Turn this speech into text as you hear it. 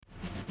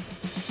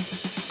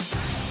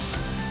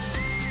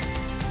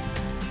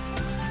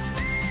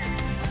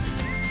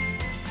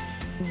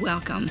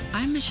Welcome.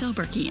 I'm Michelle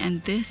Berkey,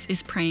 and this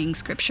is Praying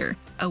Scripture,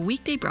 a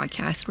weekday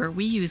broadcast where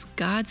we use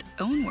God's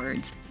own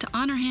words to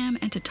honor Him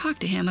and to talk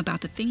to Him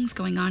about the things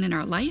going on in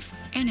our life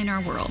and in our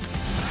world.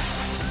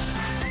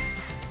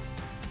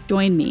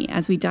 Join me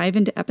as we dive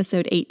into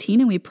episode 18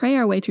 and we pray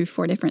our way through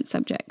 4 different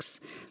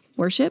subjects: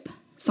 worship,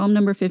 Psalm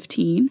number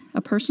 15, a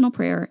personal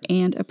prayer,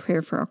 and a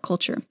prayer for our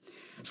culture.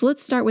 So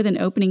let's start with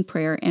an opening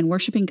prayer and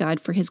worshiping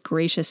God for His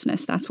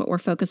graciousness. That's what we're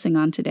focusing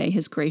on today,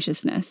 His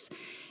graciousness.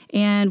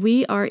 And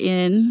we are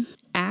in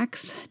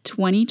Acts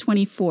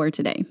 20:24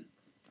 today.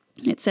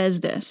 It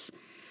says this: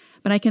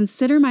 "But I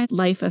consider my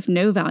life of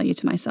no value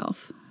to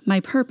myself.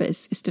 My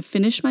purpose is to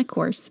finish my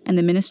course and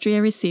the ministry I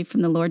received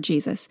from the Lord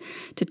Jesus,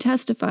 to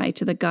testify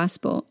to the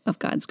gospel of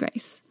God's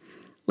grace."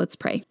 Let's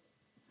pray.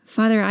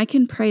 Father, I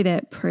can pray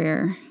that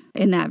prayer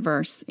in that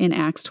verse in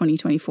Acts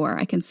 20:24.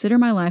 I consider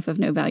my life of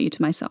no value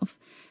to myself.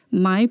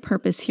 My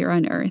purpose here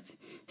on earth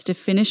is to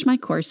finish my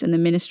course in the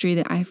ministry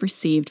that I have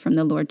received from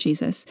the Lord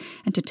Jesus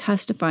and to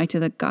testify to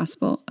the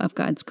gospel of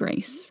God's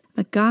grace.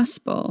 The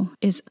gospel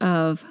is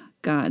of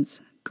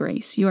God's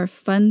grace. You are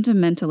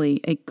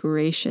fundamentally a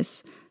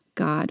gracious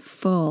God,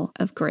 full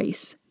of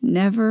grace,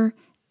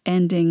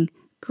 never-ending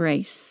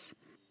grace.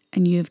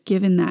 And you have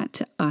given that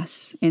to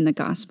us in the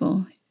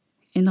gospel,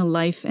 in the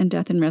life and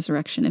death and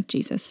resurrection of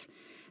Jesus.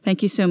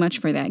 Thank you so much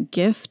for that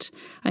gift.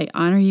 I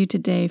honor you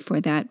today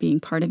for that being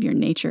part of your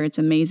nature. It's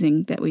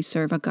amazing that we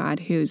serve a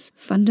God who's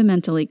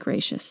fundamentally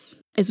gracious.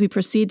 As we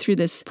proceed through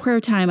this prayer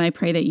time, I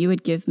pray that you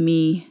would give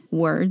me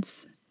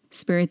words,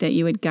 Spirit, that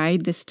you would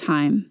guide this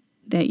time,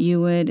 that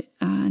you would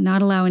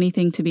not allow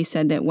anything to be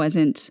said that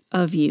wasn't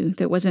of you,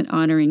 that wasn't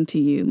honoring to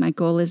you. My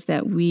goal is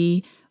that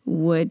we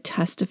would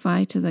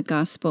testify to the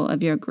gospel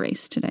of your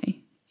grace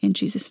today. In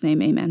Jesus'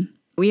 name, amen.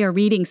 We are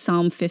reading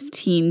Psalm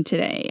 15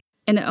 today.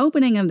 In the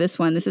opening of this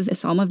one, this is a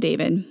Psalm of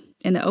David.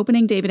 In the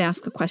opening, David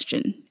asks a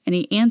question, and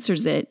he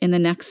answers it in the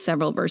next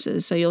several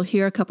verses. So you'll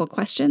hear a couple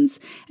questions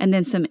and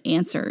then some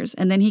answers.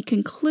 And then he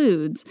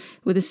concludes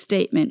with a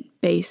statement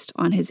based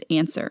on his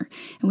answer.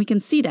 And we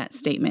can see that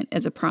statement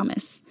as a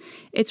promise.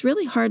 It's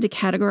really hard to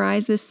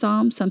categorize this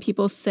psalm. Some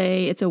people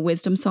say it's a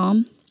wisdom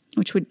psalm,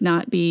 which would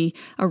not be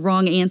a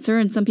wrong answer.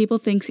 And some people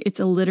think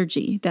it's a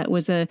liturgy. That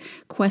was a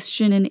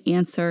question and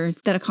answer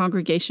that a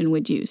congregation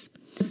would use.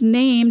 It's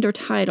named or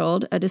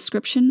titled A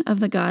Description of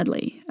the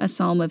Godly, a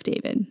Psalm of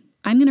David.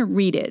 I'm going to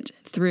read it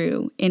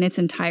through in its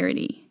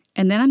entirety,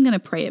 and then I'm going to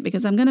pray it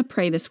because I'm going to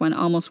pray this one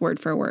almost word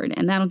for word,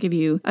 and that'll give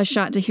you a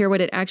shot to hear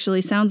what it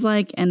actually sounds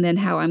like and then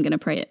how I'm going to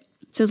pray it.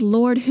 It says,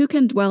 "Lord, who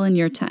can dwell in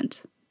your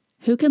tent?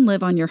 Who can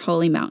live on your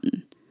holy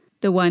mountain?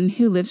 The one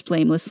who lives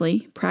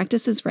blamelessly,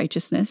 practices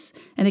righteousness,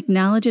 and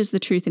acknowledges the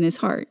truth in his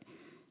heart,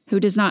 who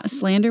does not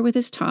slander with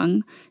his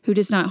tongue, who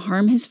does not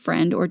harm his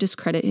friend or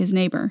discredit his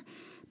neighbor,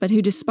 but who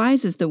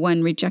despises the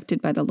one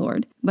rejected by the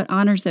Lord, but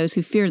honors those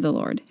who fear the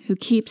Lord, who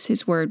keeps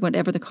his word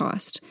whatever the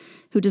cost,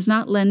 who does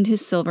not lend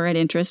his silver at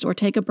interest or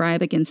take a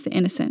bribe against the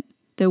innocent.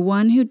 The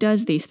one who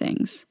does these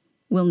things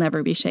will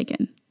never be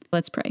shaken."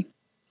 Let's pray.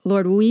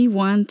 Lord, we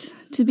want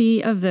to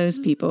be of those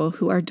people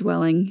who are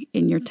dwelling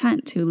in your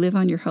tent, who live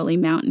on your holy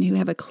mountain, who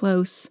have a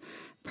close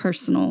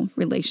personal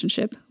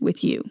relationship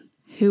with you.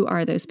 Who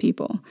are those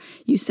people?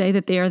 You say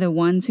that they are the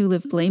ones who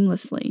live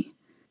blamelessly,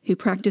 who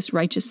practice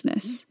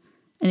righteousness,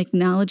 and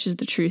acknowledges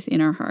the truth in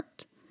our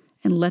heart.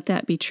 And let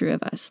that be true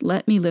of us.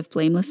 Let me live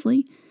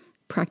blamelessly,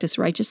 practice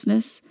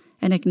righteousness,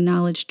 and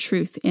acknowledge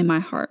truth in my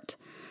heart.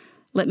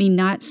 Let me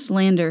not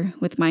slander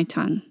with my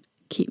tongue.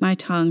 Keep my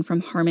tongue from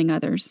harming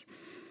others.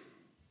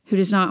 Who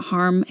does not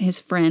harm his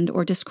friend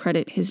or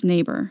discredit his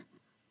neighbor.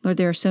 Lord,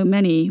 there are so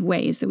many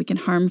ways that we can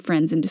harm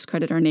friends and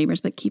discredit our neighbors,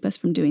 but keep us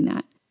from doing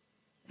that.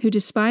 Who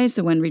despise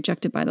the one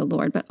rejected by the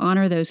Lord, but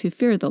honor those who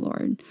fear the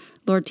Lord.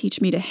 Lord, teach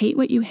me to hate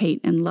what you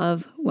hate and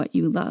love what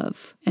you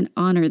love, and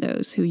honor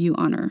those who you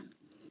honor.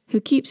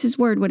 Who keeps his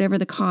word whatever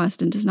the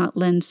cost and does not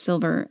lend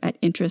silver at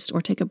interest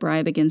or take a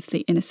bribe against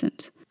the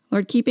innocent.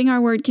 Lord, keeping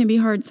our word can be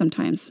hard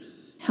sometimes.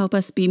 Help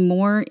us be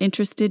more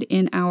interested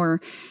in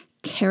our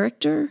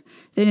character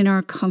than in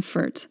our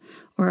comfort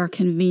or our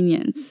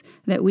convenience,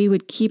 that we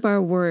would keep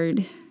our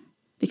word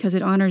because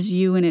it honors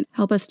you, and it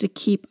help us to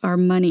keep our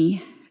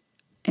money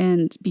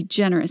and be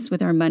generous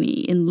with our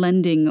money in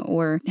lending,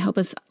 or help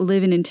us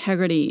live in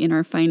integrity in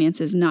our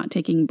finances, not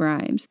taking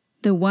bribes.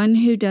 The one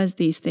who does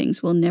these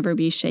things will never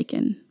be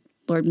shaken.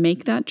 Lord,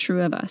 make that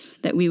true of us,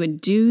 that we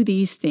would do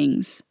these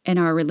things and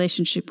our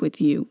relationship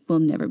with you will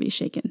never be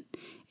shaken.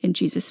 In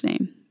Jesus'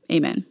 name,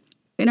 amen.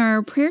 In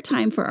our prayer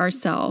time for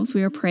ourselves,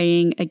 we are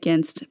praying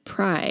against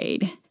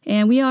pride.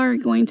 And we are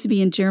going to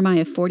be in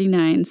Jeremiah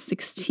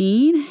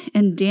 49:16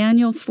 and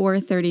Daniel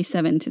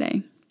 4:37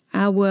 today.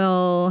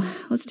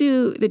 Let's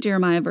do the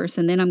Jeremiah verse,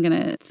 and then I'm going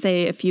to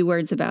say a few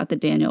words about the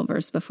Daniel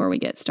verse before we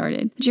get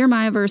started.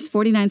 Jeremiah verse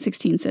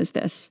 49:16 says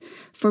this: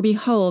 "For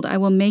behold, I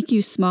will make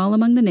you small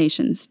among the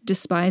nations,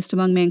 despised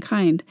among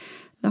mankind.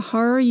 The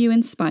horror you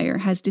inspire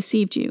has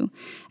deceived you,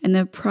 and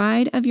the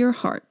pride of your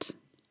heart,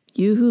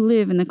 you who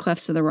live in the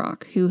clefts of the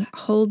rock, who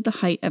hold the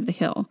height of the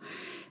hill.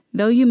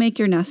 Though you make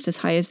your nest as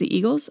high as the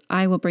eagles,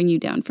 I will bring you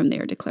down from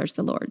there, declares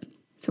the Lord.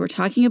 So we're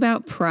talking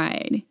about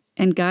pride,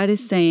 and God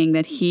is saying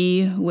that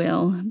he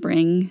will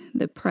bring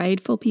the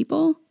prideful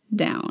people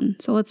down.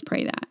 So let's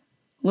pray that.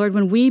 Lord,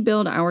 when we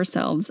build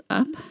ourselves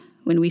up,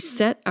 when we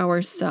set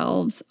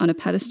ourselves on a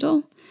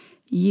pedestal,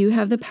 you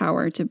have the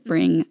power to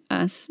bring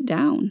us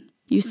down.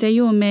 You say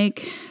you will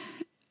make,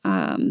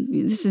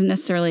 this isn't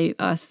necessarily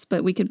us,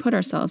 but we can put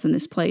ourselves in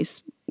this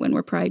place when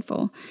we're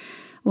prideful.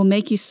 Will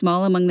make you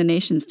small among the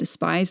nations,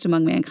 despised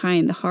among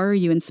mankind. The horror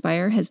you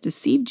inspire has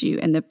deceived you,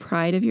 and the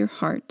pride of your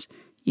heart,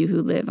 you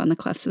who live on the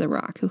clefts of the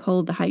rock, who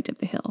hold the height of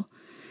the hill.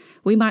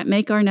 We might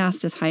make our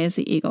nest as high as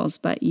the eagles,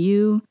 but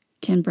you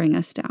can bring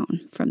us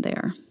down from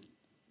there.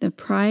 The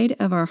pride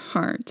of our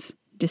heart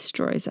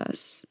destroys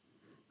us.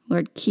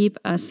 Lord, keep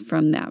us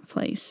from that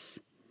place.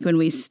 When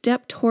we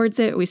step towards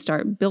it, we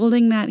start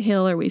building that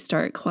hill, or we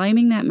start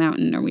climbing that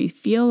mountain, or we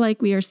feel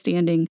like we are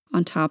standing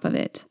on top of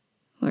it.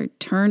 Lord,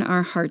 turn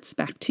our hearts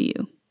back to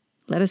you.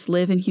 Let us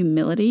live in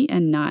humility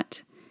and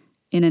not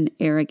in an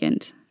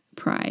arrogant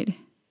pride.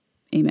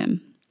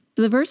 Amen.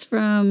 So the verse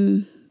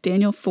from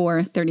Daniel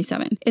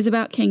 4:37 is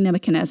about King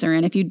Nebuchadnezzar.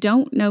 And if you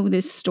don't know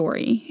this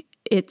story,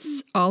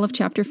 it's all of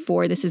chapter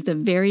 4. This is the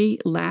very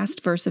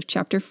last verse of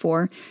chapter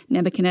 4.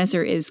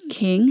 Nebuchadnezzar is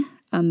king,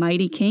 a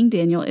mighty king.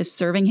 Daniel is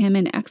serving him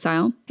in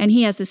exile. And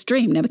he has this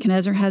dream.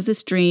 Nebuchadnezzar has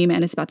this dream,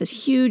 and it's about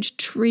this huge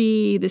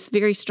tree, this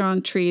very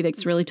strong tree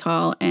that's really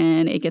tall,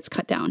 and it gets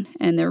cut down.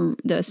 And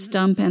the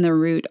stump and the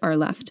root are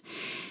left.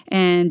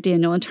 And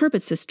Daniel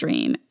interprets this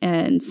dream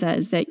and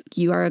says that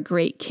you are a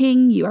great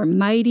king, you are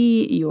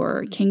mighty,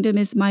 your kingdom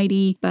is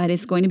mighty, but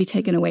it's going to be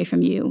taken away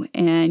from you.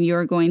 And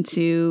you're going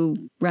to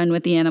run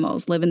with the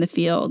animals, live in the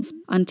fields,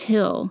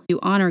 until you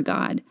honor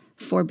God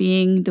for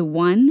being the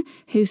one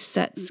who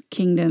sets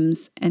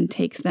kingdoms and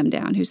takes them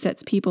down, who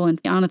sets people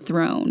on a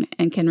throne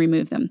and can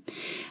remove them.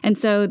 And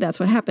so that's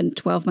what happened.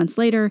 12 months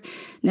later,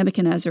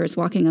 Nebuchadnezzar is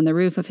walking on the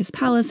roof of his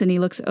palace, and he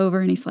looks over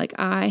and he's like,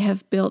 I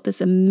have built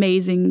this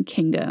amazing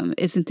kingdom.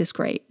 Isn't this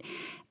great?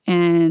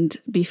 And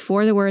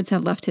before the words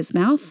have left his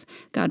mouth,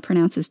 God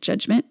pronounces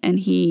judgment, and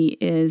he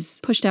is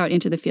pushed out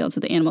into the fields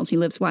with the animals. He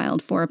lives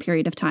wild for a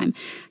period of time.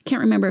 I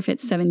can't remember if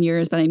it's 7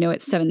 years, but I know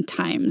it's 7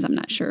 times. I'm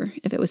not sure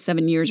if it was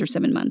 7 years or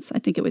 7 months. I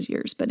think it was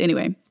years. But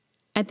anyway,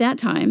 at that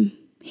time,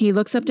 he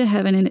looks up to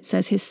heaven, and it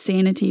says his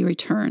sanity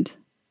returned.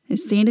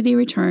 His sanity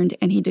returned,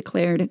 and he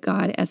declared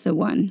God as the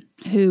one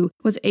who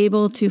was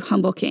able to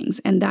humble kings.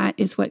 And that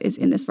is what is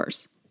in this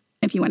verse.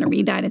 If you want to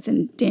read that, it's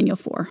in Daniel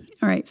 4.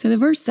 All right, so the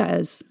verse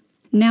says,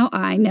 Now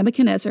I,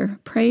 Nebuchadnezzar,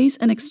 praise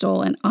and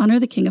extol and honor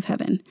the King of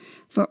heaven,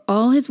 for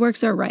all his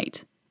works are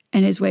right,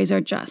 and his ways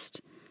are just,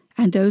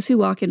 and those who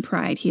walk in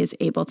pride he is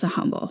able to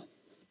humble.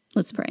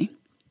 Let's pray.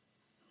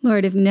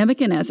 Lord, if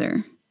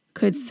Nebuchadnezzar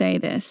could say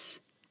this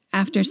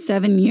after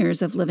 7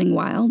 years of living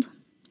wild,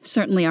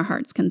 certainly our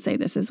hearts can say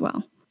this as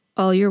well.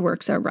 All your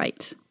works are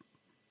right.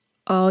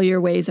 All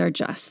your ways are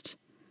just,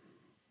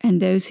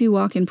 and those who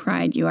walk in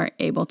pride you are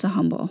able to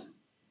humble.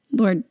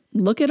 Lord,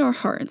 look at our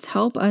hearts.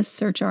 Help us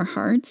search our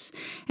hearts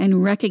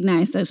and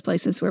recognize those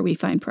places where we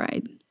find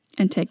pride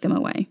and take them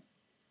away.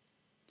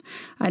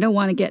 I don't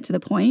want to get to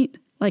the point,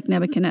 like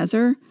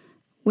Nebuchadnezzar,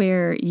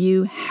 where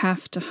you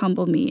have to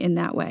humble me in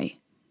that way.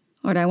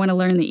 Lord, I want to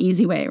learn the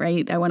easy way,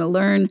 right? I want to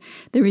learn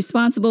the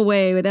responsible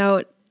way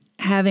without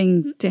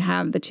having to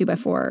have the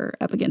 2x4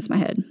 up against my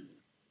head.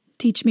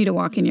 Teach me to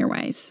walk in your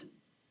ways.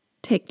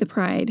 Take the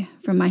pride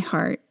from my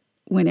heart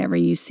whenever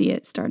you see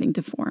it starting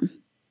to form.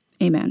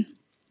 Amen.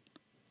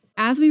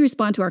 As we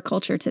respond to our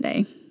culture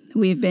today,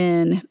 we've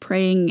been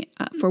praying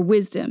for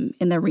wisdom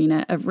in the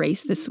arena of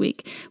race this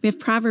week. We have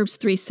Proverbs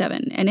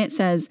 3:7, and it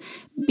says,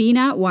 Be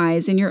not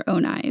wise in your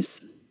own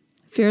eyes.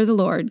 Fear the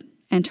Lord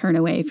and turn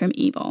away from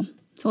evil.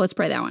 So let's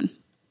pray that one.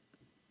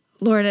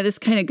 Lord, this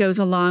kind of goes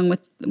along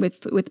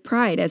with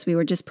pride, as we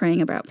were just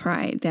praying about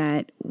pride,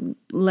 that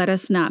let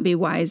us not be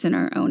wise in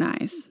our own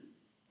eyes.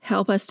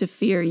 Help us to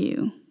fear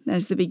you. That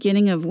is the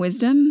beginning of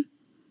wisdom.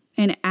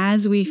 And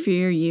as we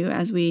fear you,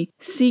 as we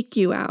seek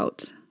you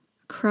out,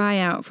 cry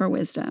out for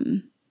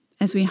wisdom,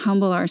 as we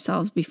humble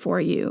ourselves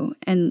before you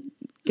and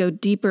go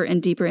deeper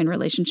and deeper in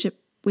relationship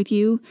with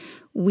you,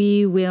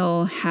 we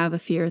will have a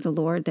fear of the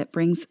Lord that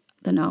brings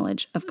the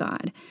knowledge of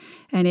God.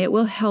 And it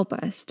will help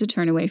us to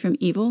turn away from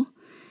evil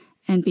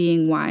and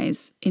being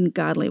wise in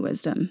godly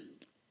wisdom.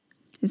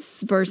 This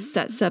verse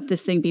sets up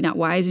this thing, be not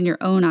wise in your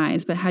own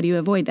eyes, but how do you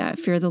avoid that?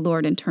 Fear the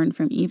Lord and turn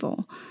from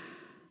evil.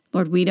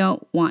 Lord, we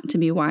don't want to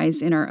be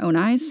wise in our own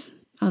eyes,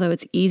 although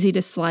it's easy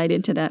to slide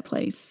into that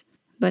place,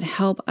 but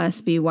help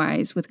us be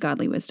wise with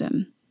godly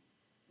wisdom.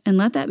 And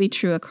let that be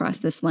true across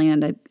this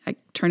land. I'm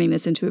turning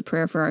this into a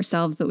prayer for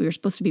ourselves, but we were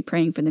supposed to be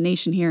praying for the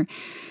nation here.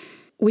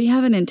 We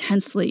have an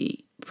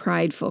intensely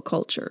prideful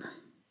culture,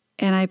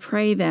 and I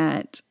pray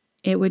that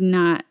it would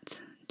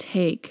not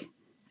take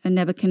a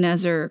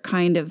Nebuchadnezzar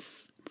kind of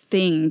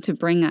thing to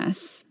bring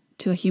us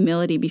to a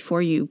humility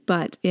before you,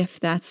 but if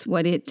that's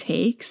what it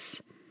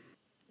takes,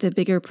 the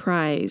bigger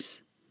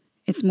prize,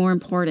 it's more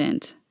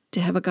important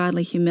to have a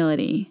godly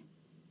humility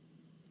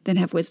than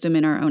have wisdom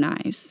in our own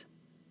eyes.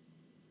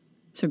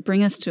 So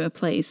bring us to a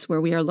place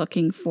where we are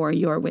looking for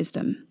your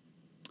wisdom.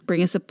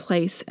 Bring us a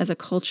place as a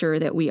culture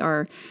that we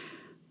are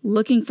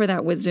looking for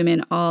that wisdom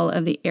in all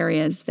of the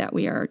areas that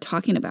we are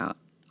talking about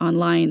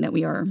online, that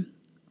we are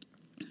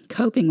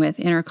coping with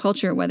in our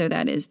culture, whether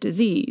that is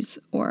disease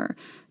or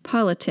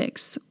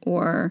politics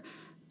or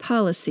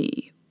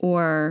policy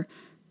or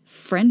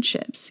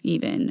friendships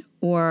even,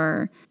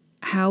 or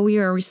how we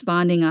are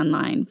responding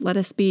online. Let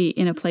us be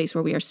in a place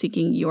where we are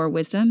seeking your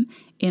wisdom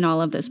in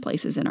all of those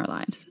places in our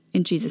lives.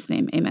 In Jesus'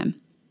 name, amen.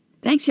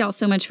 Thanks, y'all,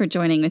 so much for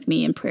joining with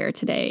me in prayer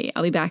today.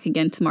 I'll be back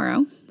again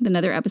tomorrow with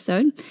another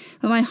episode.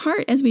 But my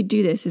heart as we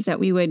do this is that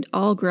we would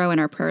all grow in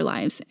our prayer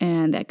lives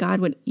and that God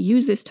would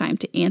use this time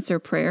to answer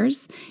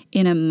prayers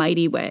in a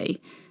mighty way,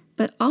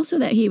 but also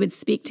that he would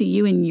speak to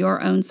you in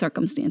your own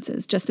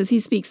circumstances, just as he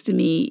speaks to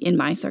me in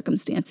my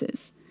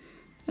circumstances.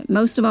 But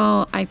most of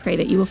all, I pray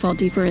that you will fall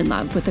deeper in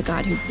love with the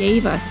God who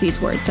gave us these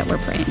words that we're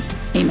praying.